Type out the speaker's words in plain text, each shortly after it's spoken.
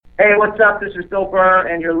Hey, what's up? This is Bill Burr,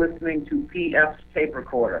 and you're listening to PF's Tape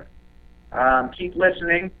Recorder. Keep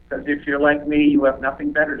listening, because if you're like me, you have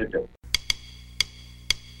nothing better to do.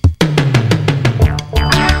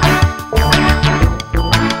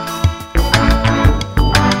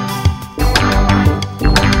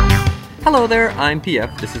 Hello there, I'm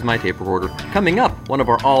PF. This is my tape recorder. Coming up, one of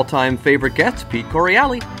our all-time favorite guests, Pete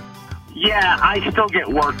Correale. Yeah, I still get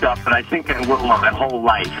worked up, but I think I will my whole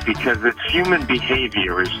life because it's human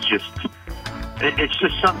behavior is just,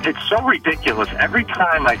 it's so ridiculous. Every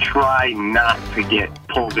time I try not to get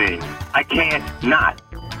pulled in, I can't not.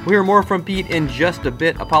 We'll hear more from Pete in just a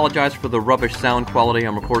bit. Apologize for the rubbish sound quality.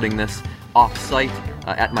 I'm recording this off-site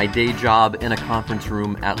at my day job in a conference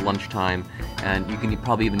room at lunchtime, and you can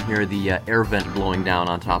probably even hear the air vent blowing down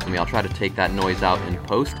on top of me. I'll try to take that noise out in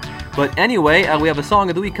post. But anyway, we have a song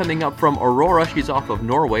of the week coming up from Aurora. She's off of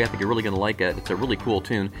Norway. I think you're really going to like it. It's a really cool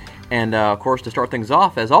tune. And, of course, to start things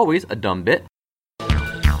off, as always, a dumb bit.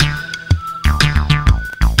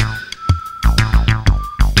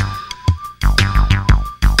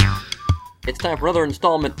 It's time for another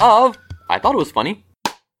installment of I Thought It Was Funny.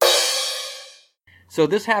 So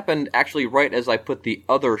this happened actually right as I put the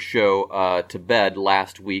other show to bed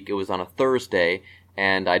last week. It was on a Thursday,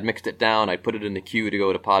 and I'd mixed it down. I'd put it in the queue to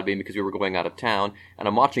go to Podbean because we were going out of town. And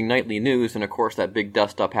I'm watching nightly news, and of course that big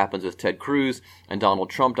dust-up happens with Ted Cruz and Donald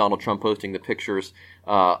Trump. Donald Trump posting the pictures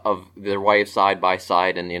of their wives side by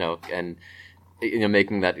side, and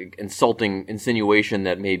making that insulting insinuation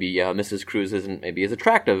that maybe Mrs. Cruz isn't maybe as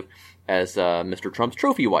attractive as Mr. Trump's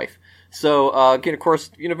trophy wife. So, again, of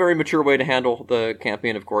course, very mature way to handle the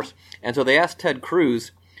campaign, of course. And so they asked Ted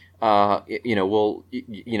Cruz, he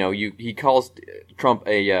calls Trump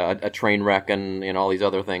a train wreck and all these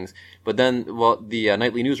other things. But then, the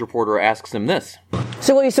nightly news reporter asks him this.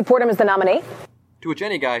 So will you support him as the nominee? To which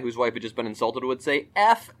any guy whose wife had just been insulted would say,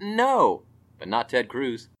 F no. But not Ted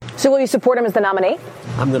Cruz. So will you support him as the nominee?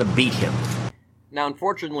 I'm going to beat him. Now,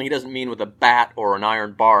 unfortunately, he doesn't mean with a bat or an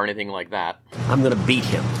iron bar or anything like that. I'm going to beat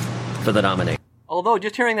him for the nomination. Although,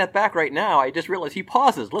 just hearing that back right now, I just realized he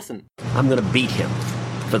pauses. Listen. I'm going to beat him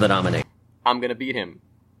for the nomination. I'm going to beat him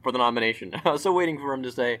for the nomination. I was so waiting for him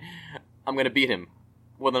to say, I'm going to beat him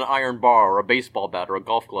with an iron bar or a baseball bat or a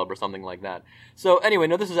golf club or something like that. So anyway,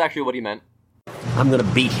 no, this is actually what he meant. I'm going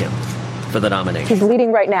to beat him for the nomination. He's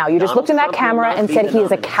leading right now. You just looked in that camera and said he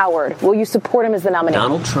is a coward. Will you support him as the nominee?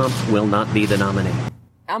 Donald Trump will not be the nominee.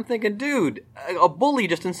 I'm thinking, dude, a bully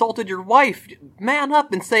just insulted your wife. Man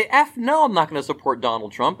up and say, F no, I'm not going to support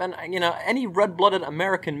Donald Trump. And, any red-blooded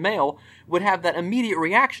American male would have that immediate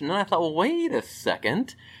reaction. And I thought, well, wait a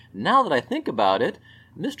second. Now that I think about it,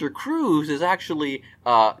 Mr. Cruz is actually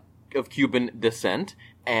of Cuban descent,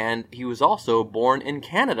 and he was also born in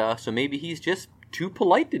Canada, so maybe he's just too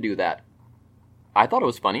polite to do that. I thought it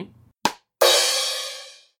was funny.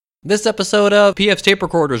 This episode of PF's Tape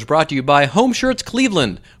Recorder is brought to you by Home Shirts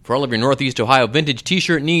Cleveland. For all of your Northeast Ohio vintage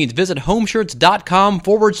t-shirt needs, visit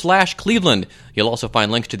homeshirts.com/Cleveland. You'll also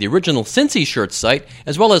find links to the original Cincy Shirts site,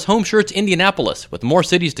 as well as Home Shirts Indianapolis, with more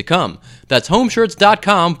cities to come. That's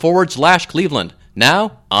homeshirts.com/Cleveland.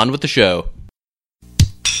 Now, on with the show.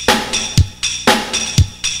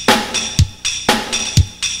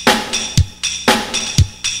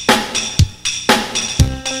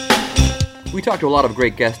 We talk to a lot of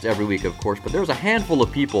great guests every week, of course, but there's a handful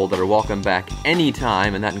of people that are welcome back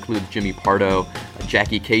anytime, and that includes Jimmy Pardo,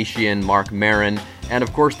 Jackie Kashian, Mark Maron, and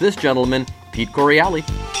of course this gentleman, Pete Correale.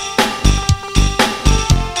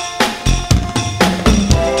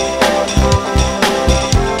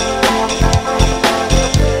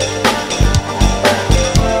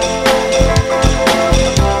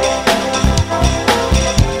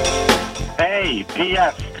 Hey,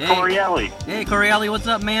 P.S. Correale. Hey, Correale, what's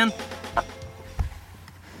up, man?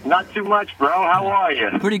 Not too much, bro. How are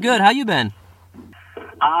you? Pretty good. How you been?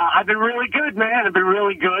 I've been really good, man. I've been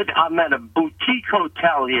really good. I'm at a boutique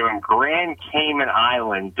hotel here in Grand Cayman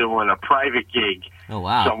Island doing a private gig. Oh,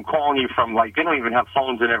 wow. So I'm calling you from, they don't even have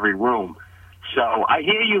phones in every room. So I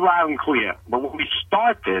hear you loud and clear. But when we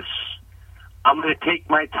start this, I'm going to take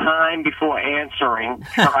my time before answering,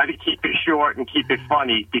 try to keep it short and keep it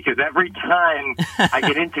funny, because every time I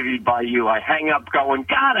get interviewed by you, I hang up going,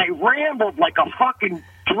 God, I rambled like a fucking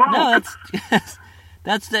drunk. No,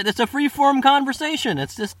 that's a free-form conversation.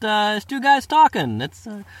 It's just it's two guys talking. It's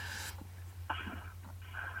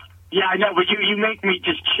Yeah, I know, but you make me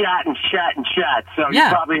just chat and chat and chat. So yeah,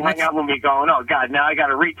 you probably hang out with me going, oh, God, now I got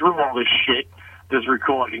to read through all this shit, this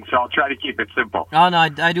recording, so I'll try to keep it simple. Oh, no,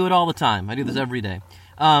 I do it all the time. I do this every day.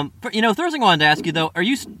 First thing I wanted to ask you, though,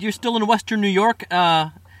 you're still in Western New York,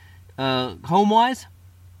 home-wise?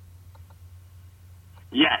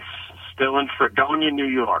 Yes, still in Fredonia, New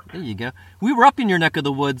York. There you go. We were up in your neck of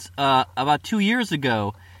the woods about 2 years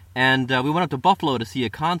ago, and we went up to Buffalo to see a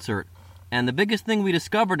concert. And the biggest thing we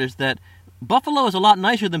discovered is that Buffalo is a lot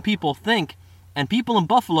nicer than people think, and people in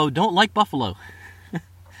Buffalo don't like Buffalo.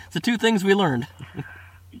 It's the two things we learned.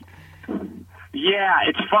 Yeah,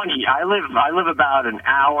 it's funny. I live about an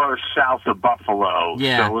hour south of Buffalo,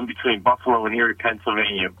 so in between Buffalo and Erie,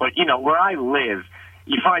 Pennsylvania. But, where I live,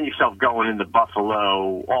 you find yourself going into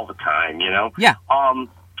Buffalo all the time, Yeah.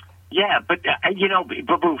 Yeah, but,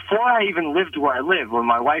 but before I even lived where I live, when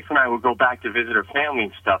my wife and I would go back to visit her family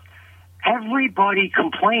and stuff, everybody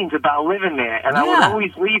complains about living there, and I would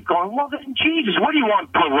always leave going, well, then, Jesus, what do you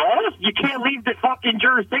want, parole? You can't leave the fucking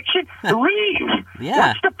jurisdiction? Leave! Yeah.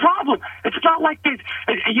 What's the problem? It's not like this.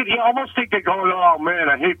 You almost think they're going, oh, man,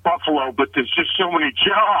 I hate Buffalo, but there's just so many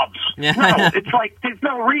jobs. Yeah. No, it's like there's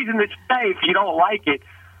no reason to stay if you don't like it.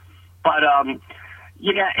 But,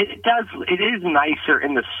 yeah, it does. It is nicer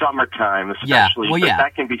in the summertime, especially. Well, but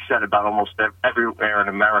that can be said about almost everywhere in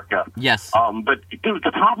America. Yes. But, dude,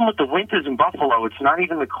 the problem with the winters in Buffalo, it's not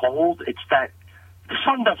even the cold. It's that the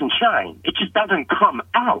sun doesn't shine. It just doesn't come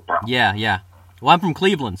out, bro. Yeah. Well, I'm from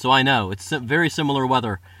Cleveland, so I know. It's very similar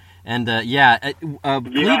weather. And, Cleveland...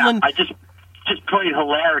 Yeah, I just played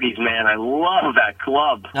Hilarities, man. I love that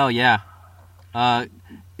club. Oh, yeah.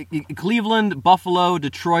 Cleveland, Buffalo,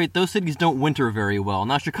 Detroit, those cities don't winter very well.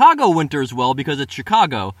 Now, Chicago winters well because it's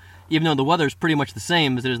Chicago, even though the weather's pretty much the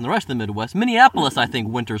same as it is in the rest of the Midwest. Minneapolis, I think,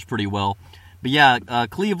 winters pretty well. But yeah,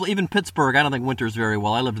 Cleveland, even Pittsburgh, I don't think winters very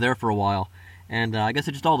well. I lived there for a while. And I guess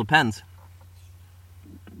it just all depends.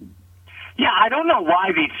 Yeah, I don't know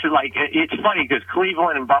why it's funny because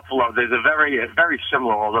Cleveland and Buffalo, there's a very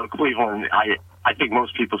similar, although Cleveland, I think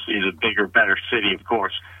most people see as a bigger, better city, of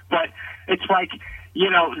course. But it's like,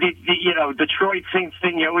 Detroit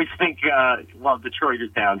thing, you always think, Detroit is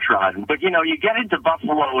downtrodden. But, you get into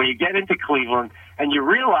Buffalo or you get into Cleveland and you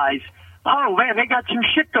realize, oh, man, they got some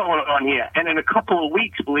shit going on here. And in a couple of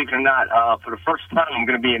weeks, believe it or not, for the first time, I'm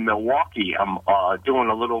going to be in Milwaukee. I'm doing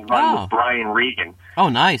a little run with Brian Regan. Oh,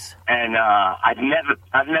 nice. And I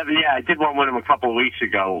did one with him a couple of weeks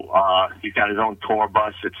ago. He's got his own tour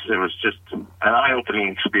bus. It was just an eye-opening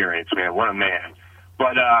experience, man. What a man.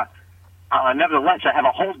 But nevertheless, I have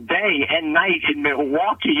a whole day and night in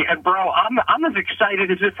Milwaukee, and bro, I'm as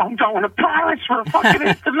excited as if I'm going to Paris for a fucking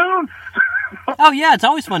afternoon. Oh yeah, it's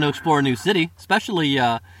always fun to explore a new city, especially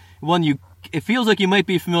one it feels like you might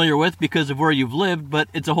be familiar with because of where you've lived, but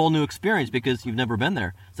it's a whole new experience because you've never been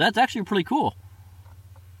there. So that's actually pretty cool.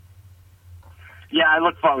 Yeah, I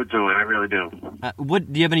look forward to it. I really do.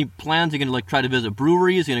 Do you have any plans? Are you going to try to visit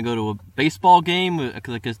breweries? Are you going to go to a baseball game?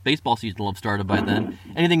 Because baseball season will have started by then.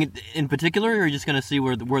 Anything in particular, or are you just going to see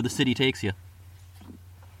where the city takes you?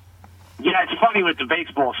 Yeah, it's funny with the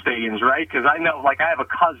baseball stadiums, right? Because I know, I have a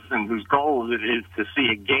cousin whose goal it is to see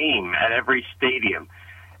a game at every stadium.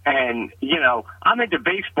 And, I'm into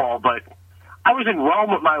baseball, but I was in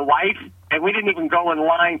Rome with my wife, and we didn't even go in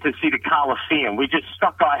line to see the Coliseum. We just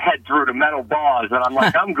stuck our head through the metal bars, and I'm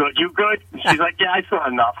like, I'm good. You good? And she's like, yeah, I saw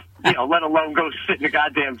enough, let alone go sit in the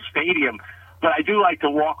goddamn stadium. But I do like to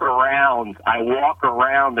walk around. I walk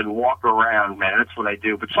around and walk around, man. That's what I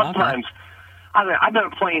do. But sometimes, I've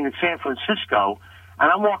been playing in San Francisco, and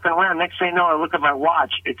I'm walking around. Next thing you know, I look at my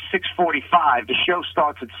watch. It's 6:45. The show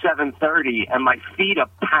starts at 7:30, and my feet are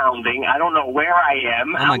pounding. I don't know where I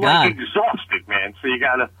am. Oh my God. I'm exhausted, man. So you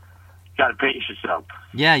gotta pace yourself.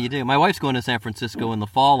 Yeah, you do. My wife's going to San Francisco in the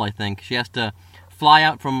fall, I think. She has to fly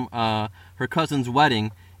out from her cousin's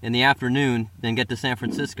wedding in the afternoon, then get to San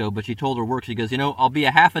Francisco. But she told her work, she goes, I'll be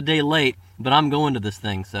a half a day late, but I'm going to this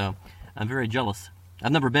thing. So I'm very jealous.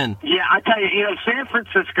 I've never been. Yeah, I tell you, San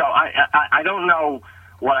Francisco, I don't know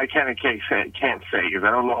what I can and can't say, because I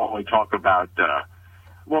don't normally talk about,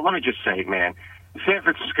 let me just say, man, San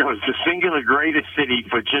Francisco is the singular greatest city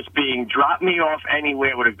for just being, drop me off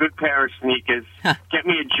anywhere with a good pair of sneakers, get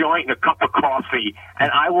me a joint and a cup of coffee, and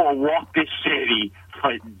I will walk this city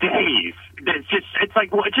for days. It's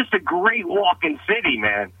just a great walking city,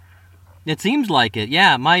 man. It seems like it,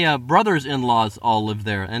 yeah. My brothers-in-laws all live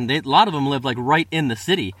there, and a lot of them live right in the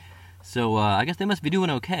city. So I guess they must be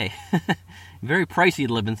doing okay. Very pricey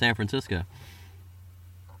to live in San Francisco.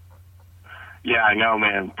 Yeah, I know,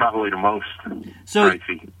 man. Probably the most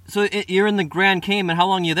pricey. So you're in the Grand Cayman. How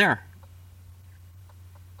long are you there?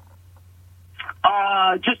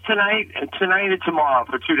 Just tonight and tomorrow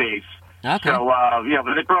for 2 days. Okay. So,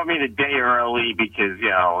 but they brought me in a day early because,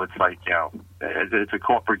 it's it's a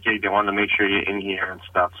corporate gig. They wanted to make sure you're in here and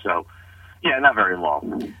stuff. So, yeah, not very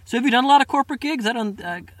long. So have you done a lot of corporate gigs? I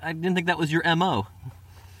didn't think that was your MO.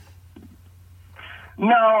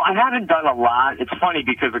 No, I haven't done a lot. It's funny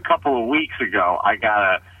because a couple of weeks ago, I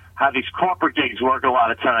got how these corporate gigs work a lot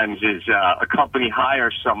of times is a company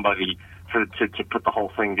hires somebody to put the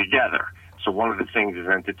whole thing together. So one of the things is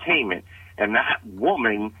entertainment. And that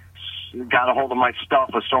woman got a hold of my stuff,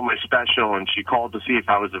 was so much special, and she called to see if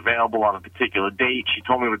I was available on a particular date. She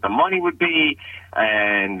told me what the money would be,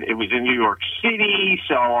 and it was in New York City,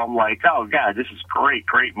 so I'm like, oh, God, this is great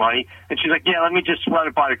money. And she's like, yeah, let me just run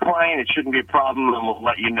it by the client. It shouldn't be a problem, and we'll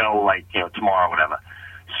let you know, like, tomorrow or whatever.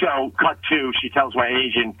 So, cut to, she tells my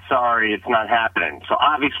agent, sorry, it's not happening. So,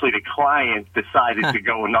 obviously, the client decided to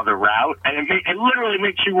go another route, and it literally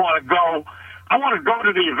makes you want to go. I want to go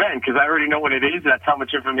to the event because I already know what it is. That's how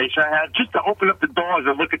much information I have. Just to open up the doors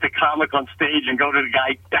and look at the comic on stage and go to the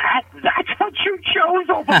guy, that's what you chose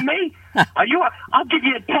over me? I'll give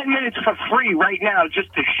you 10 minutes for free right now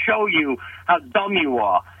just to show you how dumb you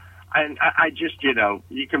are. And I just,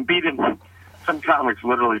 you can beat them. Some comics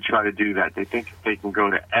literally try to do that. They think they can go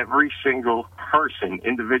to every single person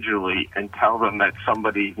individually and tell them that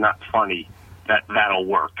somebody's not funny, that'll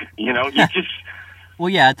work. You just... Well,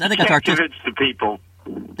 yeah, I think that's artistic. To people.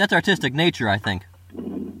 That's artistic nature, I think.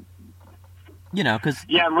 Because...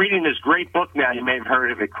 Yeah, I'm reading this great book now. You may have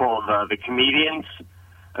heard of it called The Comedians.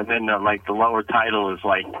 And then, the lower title is,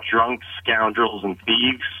 Drunks, Scoundrels, and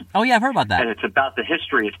Thieves. Oh, yeah, I've heard about that. And it's about the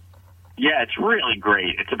history. Yeah, it's really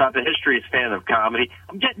great. It's about the history of stand-up comedy.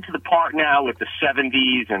 I'm getting to the part now with the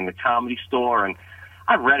 70s and the Comedy Store, and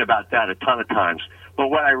I've read about that a ton of times. But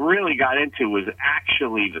what I really got into was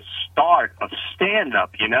actually the start of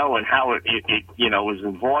stand-up, and how it was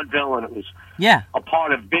in vaudeville, and it was a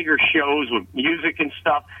part of bigger shows with music and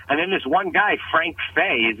stuff. And then this one guy, Frank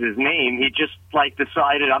Fay is his name, he just,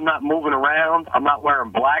 decided, I'm not moving around, I'm not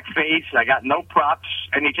wearing blackface, I got no props,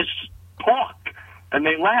 and he just talked. And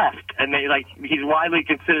they laughed, and he's widely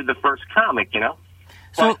considered the first comic,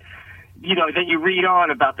 So... then you read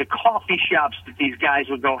on about the coffee shops that these guys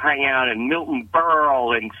would go hang out in, Milton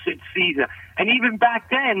Berle and Sid Caesar. And even back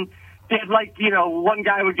then, they'd one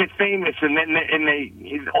guy would get famous, and then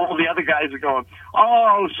all the other guys are going,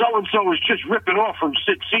 oh, so-and-so was just ripping off from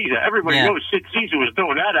Sid Caesar. Everybody knows Sid Caesar was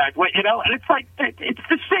doing that act. And it's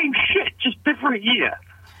the same shit, just different year.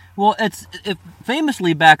 Well,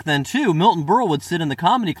 famously back then, too, Milton Berle would sit in the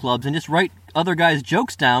comedy clubs and just write other guys'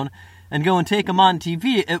 jokes down and go and take them on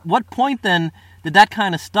TV. At what point, then, did that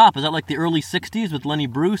kind of stop? Is that like the early 60s with Lenny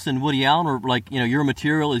Bruce and Woody Allen, where, your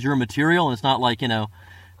material is your material, and it's not like,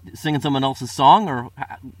 singing someone else's song? Or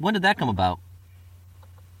when did that come about?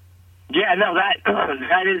 Yeah, no,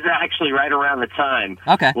 that is actually right around the time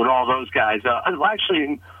with all those guys.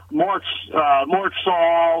 Actually, Mort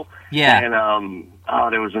Saul, and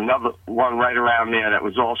there was another one right around there that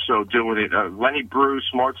was also doing it. Lenny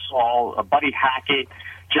Bruce, Mort Saul, Buddy Hackett,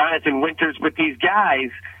 Jonathan Winters, but these guys,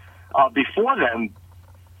 before them,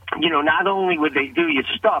 not only would they do your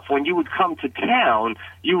stuff, when you would come to town,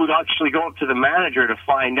 you would actually go up to the manager to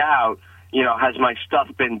find out, has my stuff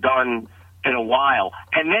been done in a while?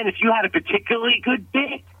 And then if you had a particularly good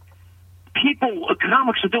bit,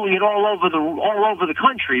 comics are doing it all over the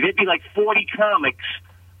country. There'd be 40 comics,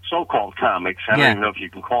 so-called comics. I don't even know if you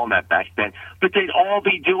can call them that back then. But they'd all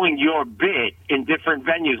be doing your bit in different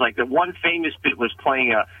venues. Like the one famous bit was playing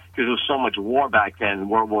because there was so much war back then,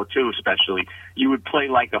 World War II especially, you would play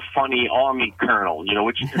a funny army colonel,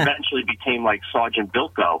 which eventually became Sergeant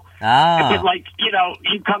Bilko. Ah. But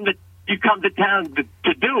you come to town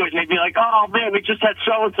to do it, and they'd be like, oh, man, we just had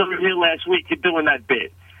so-and-so here last week doing that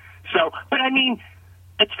bit. So, but I mean...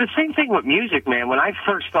 It's the same thing with music, man. When I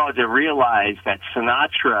first started to realize that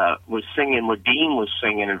Sinatra was singing, Ladine was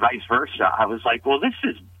singing, and vice versa, I was like, well, this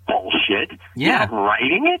is bullshit. Yeah. You're not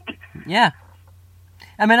writing it? Yeah.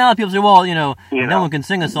 I mean, a lot of people say, well, no one can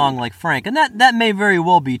sing a song like Frank. And that may very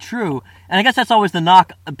well be true. And I guess that's always the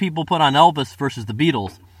knock people put on Elvis versus the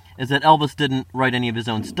Beatles, is that Elvis didn't write any of his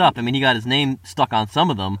own stuff. I mean, he got his name stuck on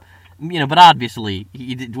some of them. But obviously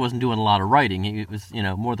he wasn't doing a lot of writing. It was,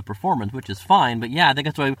 more the performance, which is fine. But yeah, I think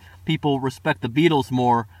that's why people respect the Beatles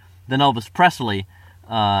more than Elvis Presley,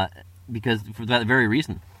 because for that very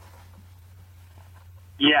reason.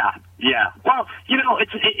 Yeah. Well,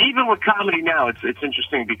 it's even with comedy now. It's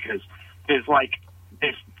interesting because there's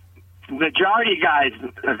majority of guys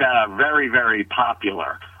that are very, very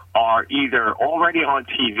popular are either already on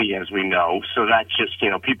TV, as we know. So that's just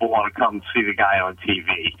people want to come see the guy on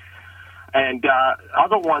TV. And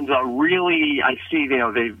other ones are really, I see,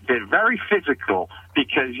 they're very physical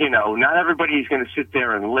because, not everybody's going to sit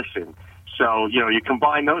there and listen. So, you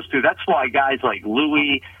combine those two. That's why guys like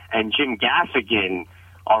Louis and Jim Gaffigan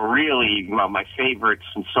are really my favorites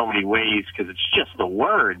in so many ways because it's just the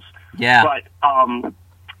words. Yeah. But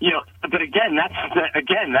but again,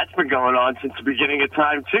 that's been going on since the beginning of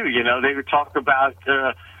time too. They would talk about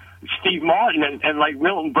Steve Martin and like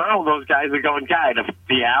Milton Berle. Those guys are going, guy,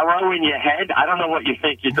 the arrow in your head. I don't know what you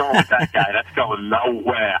think you're doing with that guy. That's going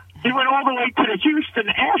nowhere. He went all the way to the Houston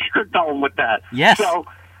Astrodome with that. Yes. So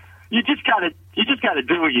you just gotta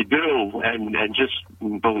do what you do and just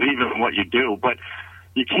believe in what you do. But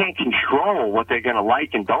you can't control what they're gonna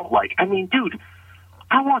like and don't like. I mean, dude,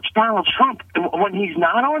 I watch Donald Trump when he's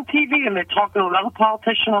not on TV and they're talking to another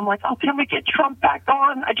politician. I'm like, oh, can we get Trump back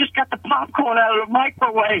on? I just got the popcorn out of the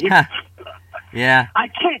microwave. Yeah. I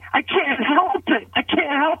can't help it. I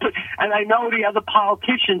can't help it. And I know the other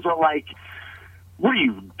politicians are like, what are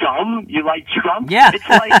you, dumb? You like Trump? Yeah. It's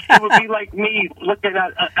like, it would be like me looking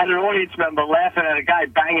at an audience member laughing at a guy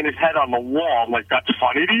banging his head on the wall. I'm like, that's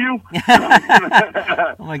funny to you?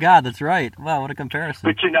 Oh, my God, that's right. Wow, what a comparison.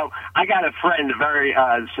 But, I got a friend,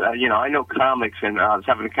 I know comics, and I was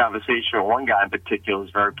having a conversation with one guy in particular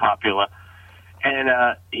who's very popular. And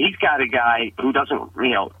he's got a guy who doesn't,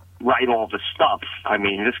 write all the stuff. I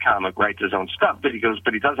mean, this comic writes his own stuff, but he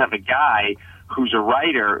does have a guy who's a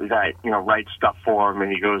writer that, writes stuff for him,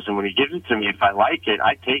 and he goes, and when he gives it to me, if I like it,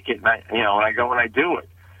 I take it, and I go and I do it.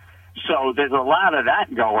 So there's a lot of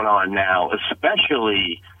that going on now,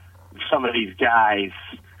 especially some of these guys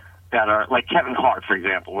that are, like Kevin Hart, for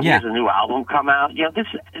example. When he has a new album come out, this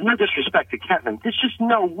no disrespect to Kevin, there's just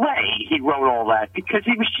no way he wrote all that because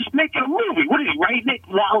he was just making a movie. What is he, writing it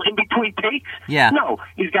while in between takes? Yeah. No,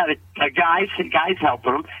 he's got guys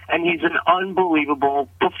helping him, and he's an unbelievable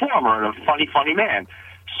performer and a funny man.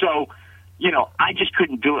 So, I just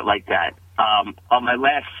couldn't do it like that. On my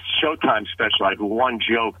last Showtime special, I had one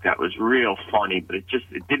joke that was real funny, but it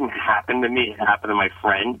didn't happen to me. It happened to my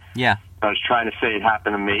friend. Yeah. I was trying to say it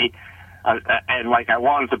happened to me. And I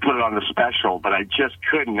wanted to put it on the special, but I just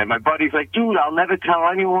couldn't. And my buddy's like, dude, I'll never tell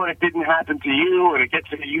anyone it didn't happen to you. And it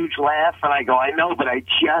gets a huge laugh. And I go, I know, but I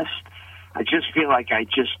just feel like I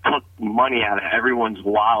just took money out of everyone's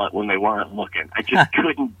wallet when they weren't looking. I just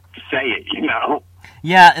couldn't say it,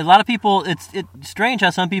 Yeah, a lot of people, it's strange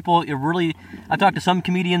how some people, I've talked to some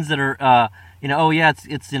comedians that are,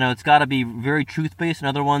 it's got to be very truth-based, and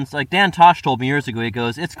other ones, like Dan Tosh told me years ago, he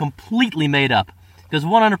goes, it's completely made up. Because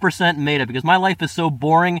 100% made up, because my life is so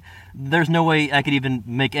boring, there's no way I could even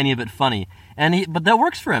make any of it funny. But that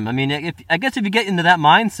works for him. I mean, I guess if you get into that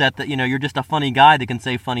mindset that, you're just a funny guy that can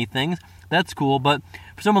say funny things, that's cool. But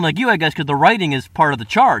for someone like you, I guess, because the writing is part of the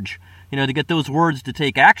charge, to get those words to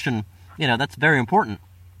take action, that's very important.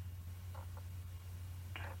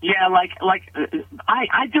 Yeah,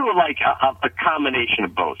 I do a combination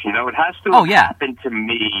of both. It has to happen to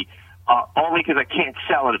me only because I can't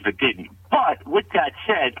sell it if it didn't. But with that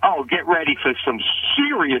said, get ready for some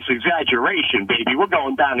serious exaggeration, baby. We're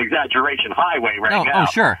going down the exaggeration highway now. Oh,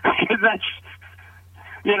 sure. That's,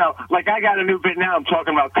 I got a new bit now. I'm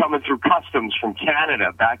talking about coming through customs from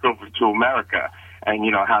Canada back over to America. And,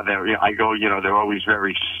 how I go, they're always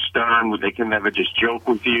very stern. They can never just joke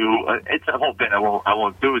with you. It's a whole bit. I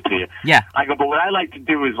won't do it to you. Yeah. I go, but what I like to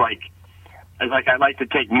do is I like to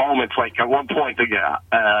take moments. Like at one point, at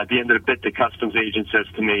the end of the bit, the customs agent says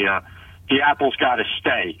to me, the apple's got to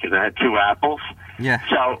stay, because I had 2 apples. Yeah.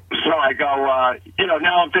 So I go,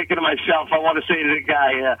 now I'm thinking to myself, I want to say to the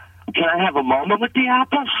guy, can I have a moment with the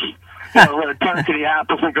apples? I'm going to turn to the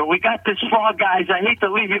apples and go, we got this far, guys. I hate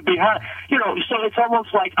to leave you behind. So it's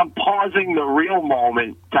almost like I'm pausing the real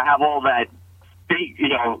moment to have all that big,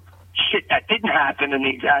 shit that didn't happen in the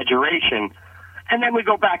exaggeration. And then we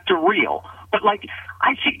go back to real. But,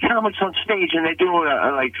 I see comics on stage, and they're doing,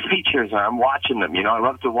 features, and I'm watching them. I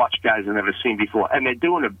love to watch guys I've never seen before. And they're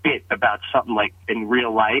doing a bit about something, in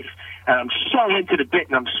real life. And I'm so into the bit,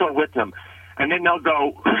 and I'm so with them. And then they'll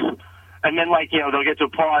go... And then, they'll get to a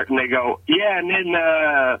part, and they go, yeah, and then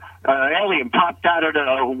alien popped out of the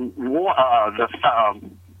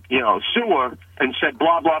sewer and said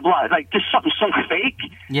blah, blah, blah. Just something so fake.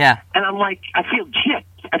 Yeah. And I'm like, I feel gypped.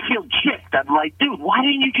 I'm like, dude, why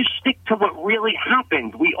didn't you just stick to what really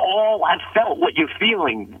happened? We all have felt what you're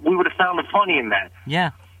feeling. We would have found the funny in that.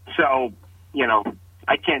 Yeah. So,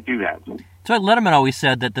 I can't do that. So Letterman always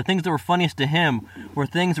said that the things that were funniest to him were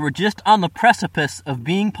things that were just on the precipice of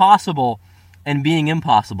being possible and being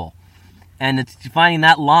impossible. And it's finding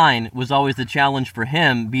that line was always the challenge for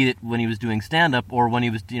him, be it when he was doing stand-up or when he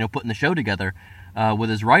was, putting the show together with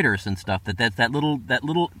his writers and stuff. That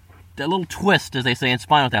little twist, as they say in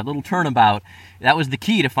Spinal Tap, little turnabout, that was the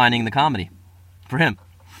key to finding the comedy for him.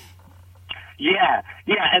 Yeah,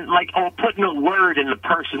 and putting a word in the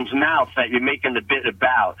person's mouth that you're making the bit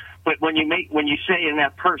about. But when you say and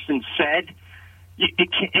that person said,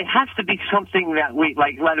 it has to be something that we,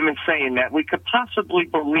 like Letterman saying, that we could possibly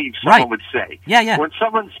believe someone would say. Yeah. When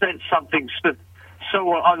someone said something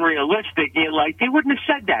so unrealistic, you're like, they wouldn't have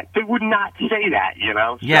said that. They would not say that, you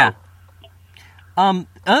know? So. Yeah.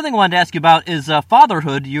 Another thing I wanted to ask you about is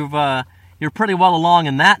fatherhood. You're pretty well along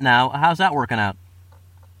in that now. How's that working out?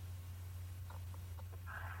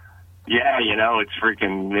 Yeah,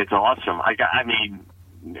 it's awesome.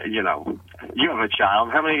 You have a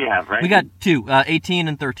child. How many do you have, right? We got 2, 18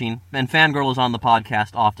 and 13, and Fangirl is on the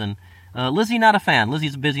podcast often. Lizzie, not a fan.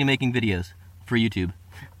 Lizzie's busy making videos for YouTube.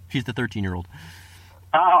 She's the 13-year-old.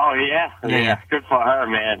 Oh, yeah? Yeah. Good for her,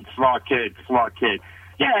 man. Smart kid.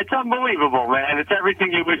 Yeah, it's unbelievable, man. It's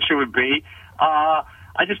everything you wish it would be.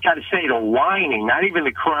 I just got to say, the whining, not even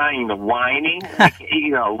the crying, the whining,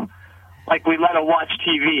 like we let her watch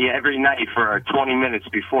TV every night for 20 minutes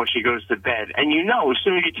before she goes to bed. And as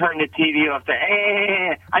soon as you turn the TV off,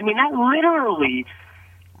 that literally,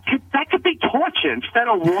 that could be torture. Instead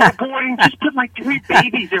of waterboarding, just put like 3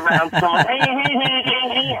 babies around someone.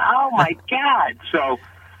 Hey. Oh my God. So,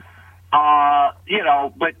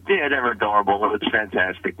 but yeah, they're adorable. It's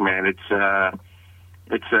fantastic, man.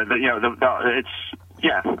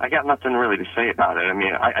 Yeah, I got nothing really to say about it. I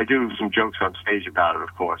mean, I do some jokes on stage about it,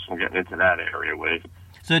 of course. I'm getting into that area with.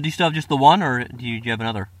 So do you still have just the one, or do you have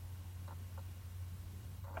another?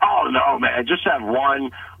 Oh, no, man. I just have one.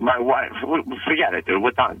 My wife, forget it, dude. We're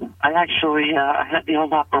done. I actually had the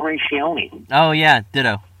old operation. Oh, yeah,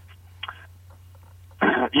 ditto.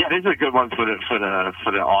 Yeah, this is a good one for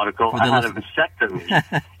the article. I had a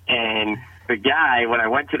vasectomy. And the guy, when I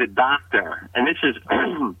went to the doctor, and this is...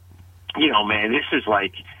 man, this is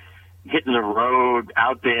like hitting the road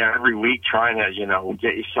out there every week trying to,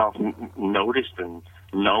 get yourself noticed and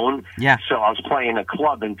known. Yeah. So I was playing a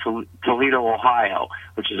club in Toledo, Ohio,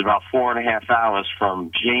 which is about 4.5 hours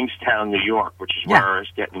from Jamestown, New York, which is where I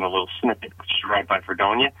was getting a little snippet, which is right by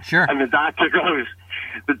Fredonia. Sure. And the doctor goes,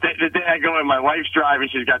 the day I go in, my wife's driving,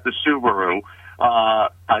 she's got the Subaru.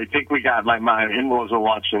 I think we got my in-laws are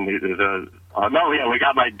watching we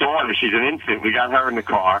got my daughter. She's an infant. We got her in the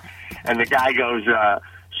car, and the guy goes,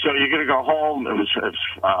 "So you're gonna go home?"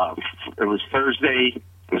 It was Thursday.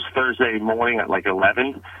 It was Thursday morning at like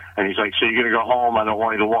 11, and he's like, "So you're gonna go home? I don't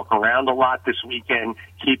want you to walk around a lot this weekend.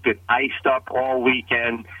 Keep it iced up all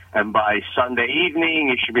weekend, and by Sunday evening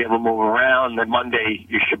you should be able to move around. Then Monday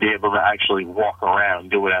you should be able to actually walk around,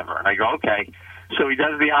 do whatever." And I go, "Okay." So he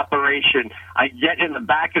does the operation. I get in the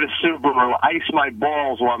back of the Subaru, ice my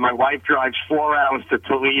balls while my wife drives 4 hours to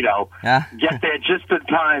Toledo. Yeah. Get there just in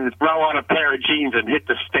time to throw on a pair of jeans and hit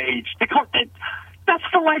the stage. That's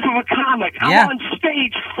the life of a comic. Yeah. I'm on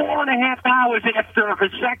stage 4.5 hours after a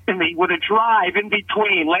vasectomy with a drive in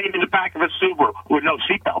between, laying in the back of a Subaru with no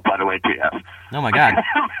seatbelt, by the way, PF. Oh, my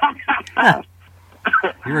God.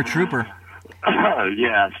 You're a trooper.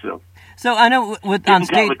 Yeah, So I know on stage...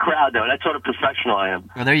 tell the crowd, though. That's sort of professional I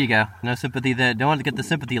am. Well, there you go. No sympathy there. Don't want to get the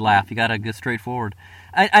sympathy laugh. You got to go straightforward.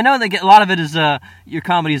 I know that a lot of it is your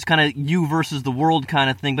comedy is kind of you versus the world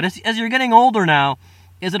kind of thing. But as you're getting older now,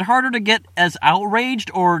 is it harder to get as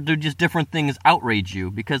outraged, or do just different things outrage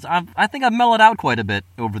you? Because I think I've mellowed out quite a bit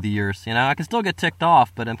over the years. I can still get ticked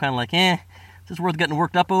off, but I'm kind of like, is this worth getting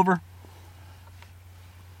worked up over?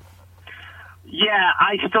 Yeah,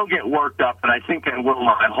 I still get worked up, but I think I will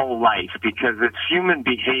my whole life because it's human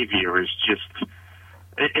behavior is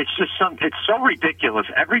it's so ridiculous.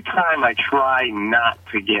 Every time I try not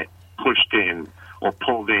to get pushed in or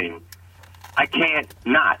pulled in, I can't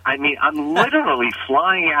not. I mean, I'm literally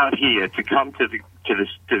flying out here to come to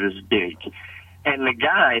this gig, and the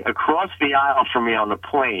guy across the aisle from me on the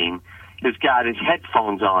plane has got his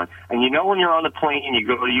headphones on, and when you're on the plane and you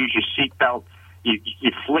go to use your seatbelt. You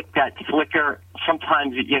flick that flicker.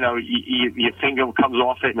 Sometimes, your finger comes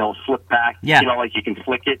off it and it'll flip back. Yeah. Like you can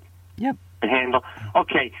flick it. Yep. The handle.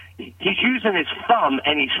 Okay. He's using his thumb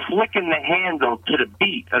and he's flicking the handle to the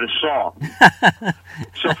beat of the song.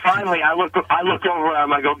 So finally, I look over at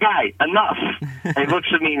him. I go, "Guy, enough!" And he looks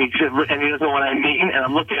at me and he doesn't know what I mean. And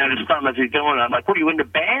I'm looking at his thumb as he's doing it. I'm like, "What are you in the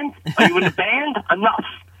band? Are you in the band? Enough!"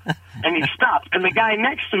 And he stopped, and the guy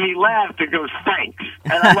next to me laughed and goes, "Thanks."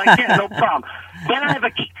 And I'm like, "Yeah, no problem." Then I have a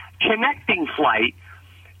connecting flight,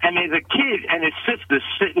 and there's a kid and his sister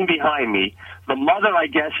sitting behind me. The mother, I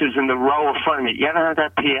guess, is in the row in front of me. You ever heard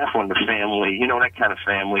that PF when the family, that kind of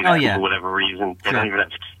family, yeah. For whatever reason, Sure. they don't even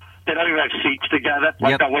have seats together.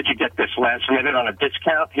 Like, Yep. where'd you get this last minute on a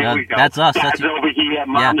discount? Here we go. That's us. Dad's over here,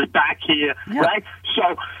 Mom is back here, Yeah. right?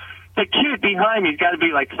 So the kid behind me's got to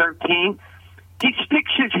be like 13. He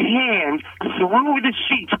sticks his hand through the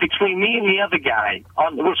seats between me and the other guy.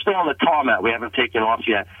 We're still on the tarmac. We haven't taken off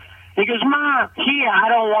yet. He goes, Ma, here, I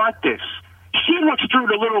don't want this. She looks through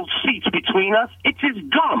the little seats between us. It's his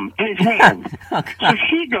gum in his hand. So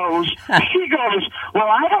she goes, well,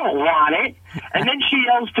 I don't want it. And then she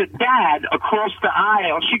yells to Dad across the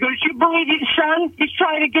aisle. She goes, you believe it, son? He's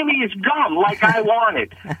trying to give me his gum like I want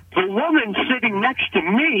it. The woman sitting next to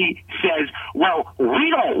me says, well,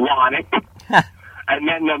 we don't want it. And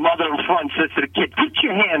then the mother in front says to the kid, put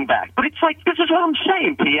your hand back. But it's like, this is what I'm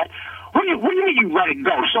saying, Pierre. What do you mean you let it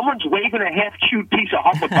go? Someone's waving a half-chewed piece of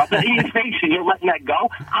Hubba Bubba in your face and you're letting that go?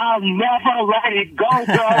 I'll never let it go,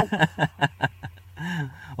 bro.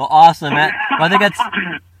 Well, awesome, man. Well, I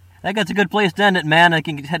think that's a good place to end it, man. I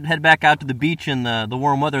can head back out to the beach in the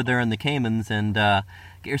warm weather there in the Caymans and get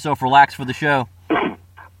yourself relaxed for the show. All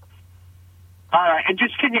right, and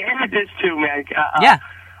just can you add this too, man? Yeah.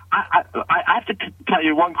 I have to tell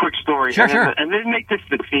you one quick story. Sure. And then make this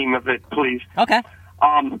the theme of it, please. Okay.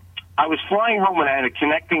 I was flying home and I had a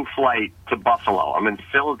connecting flight to Buffalo. I'm in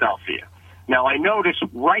Philadelphia. Now, I noticed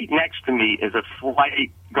right next to me is a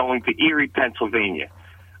flight going to Erie, Pennsylvania.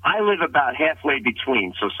 I live about halfway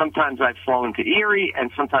between, so sometimes I've flown to Erie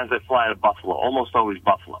and sometimes I fly to Buffalo, almost always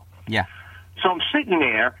Buffalo. Yeah. So I'm sitting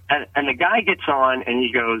there, and the guy gets on, and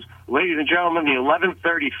he goes, ladies and gentlemen, the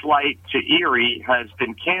 11:30 flight to Erie has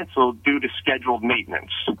been canceled due to scheduled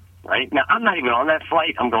maintenance. Right? Now, I'm not even on that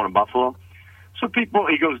flight. I'm going to Buffalo. So he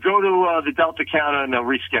goes, go to the Delta counter, and they'll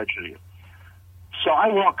reschedule you. So I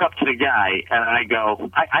walk up to the guy, and I go,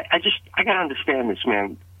 I got to understand this,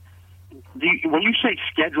 man. When you say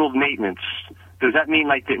scheduled maintenance, does that mean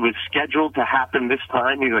like it was scheduled to happen this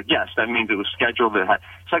time? He's like, yes, that means it was scheduled to happen.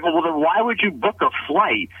 So I go, well, then why would you book a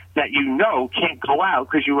flight that you know can't go out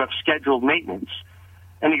because you have scheduled maintenance?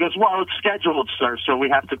 And he goes, well, it's scheduled, sir, so we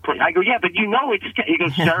have to put... I go, yeah, but you know it's... He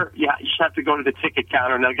goes, sir, yeah, you just have to go to the ticket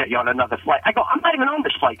counter and they'll get you on another flight. I go, I'm not even on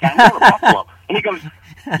this flight, guy. I'm going to Buffalo. And he goes,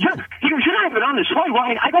 you're not even on this flight.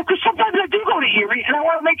 Why? I go, because sometimes I do go to Erie and I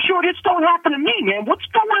want to make sure this don't happen to me, man. What's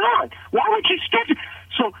going on? Why would you schedule...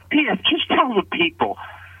 So, Peter, just tell the people...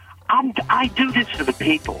 I do this for the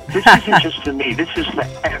people. This isn't just for me. This is for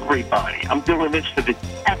everybody. I'm doing this for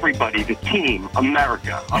everybody, the team,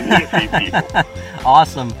 America. I'm here for you people.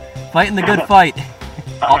 Awesome. Fighting the good fight.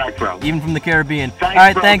 All right, bro. Even from the Caribbean. Thanks, all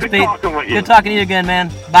right, bro. thanks, Good Pete. Talking with you. Good talking to you again, man.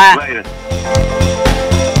 Bye. Later.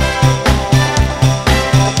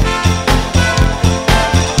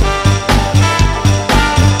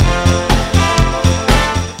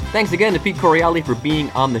 Thanks again to Pete Correale for being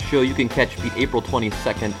on the show. You can catch Pete April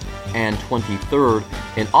 22nd and 23rd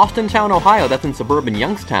in Austintown, Ohio. That's in suburban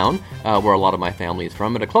Youngstown, where a lot of my family is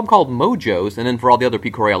from, at a club called Mojo's. And then for all the other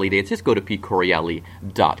Pete Correale dates, just go to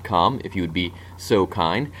PeteCorreale.com if you would be so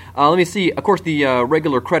kind. Let me see. Of course, the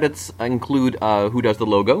regular credits include who does the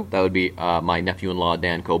logo. That would be my nephew-in-law,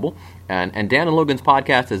 Dan Coble. And Dan and Logan's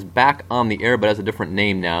podcast is back on the air, but has a different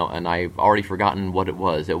name now, and I've already forgotten what it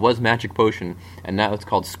was. It was Magic Potion, and now it's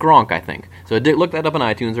called Skronk, I think. So look that up on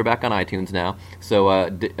iTunes. They're back on iTunes now. So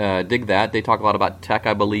dig that. They talk a lot about tech,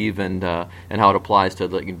 I believe, and how it applies to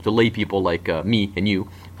lay people like me and you,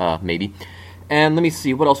 maybe. And let me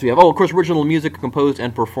see, what else do we have? Oh, of course, original music composed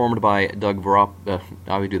and performed by John Veropoulos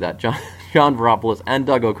and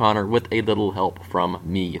Doug O'Connor with a little help from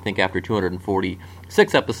me. You think after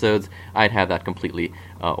 246 episodes, I'd have that completely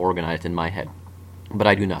organized in my head. But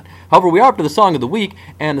I do not. However, we are up to the Song of the Week,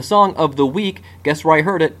 and the Song of the Week, guess where I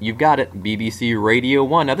heard it? You've got it, BBC Radio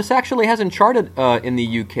 1. Now, this actually hasn't charted in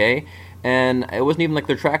the UK, and it wasn't even like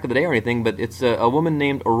their track of the day or anything, but it's a woman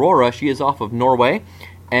named Aurora. She is off of Norway.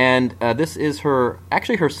 And this is her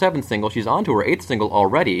 7th single. She's on to her 8th single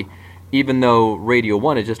already, even though Radio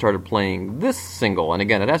 1 has just started playing this single. And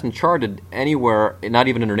again, it hasn't charted anywhere, not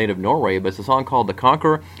even in her native Norway, but it's a song called The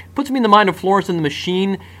Conqueror. Puts me in the mind of Florence and the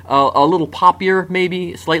Machine, a little poppier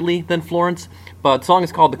maybe, slightly, than Florence. But the song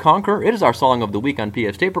is called The Conqueror. It is our Song of the Week on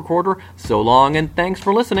PF's Tape Recorder. So long, and thanks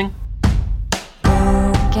for listening.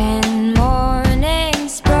 Broken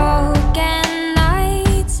mornings, broken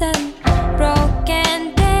nights, and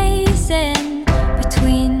broken days in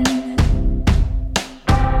between.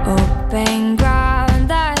 Open ground,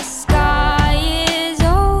 the sky is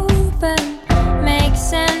open,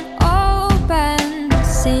 makes an open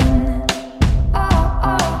scene.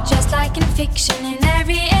 Just like in fiction, in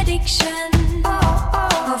every addiction,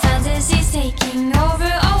 all fantasies taking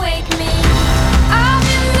over, awake me. I've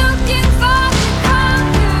been looking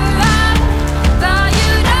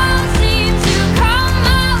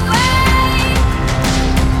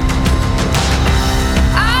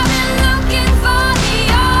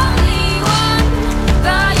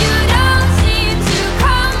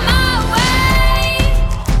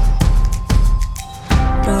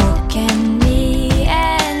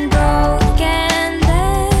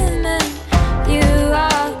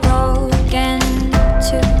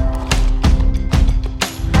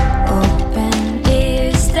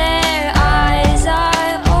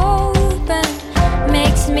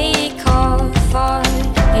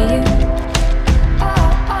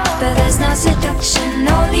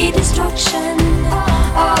destruction.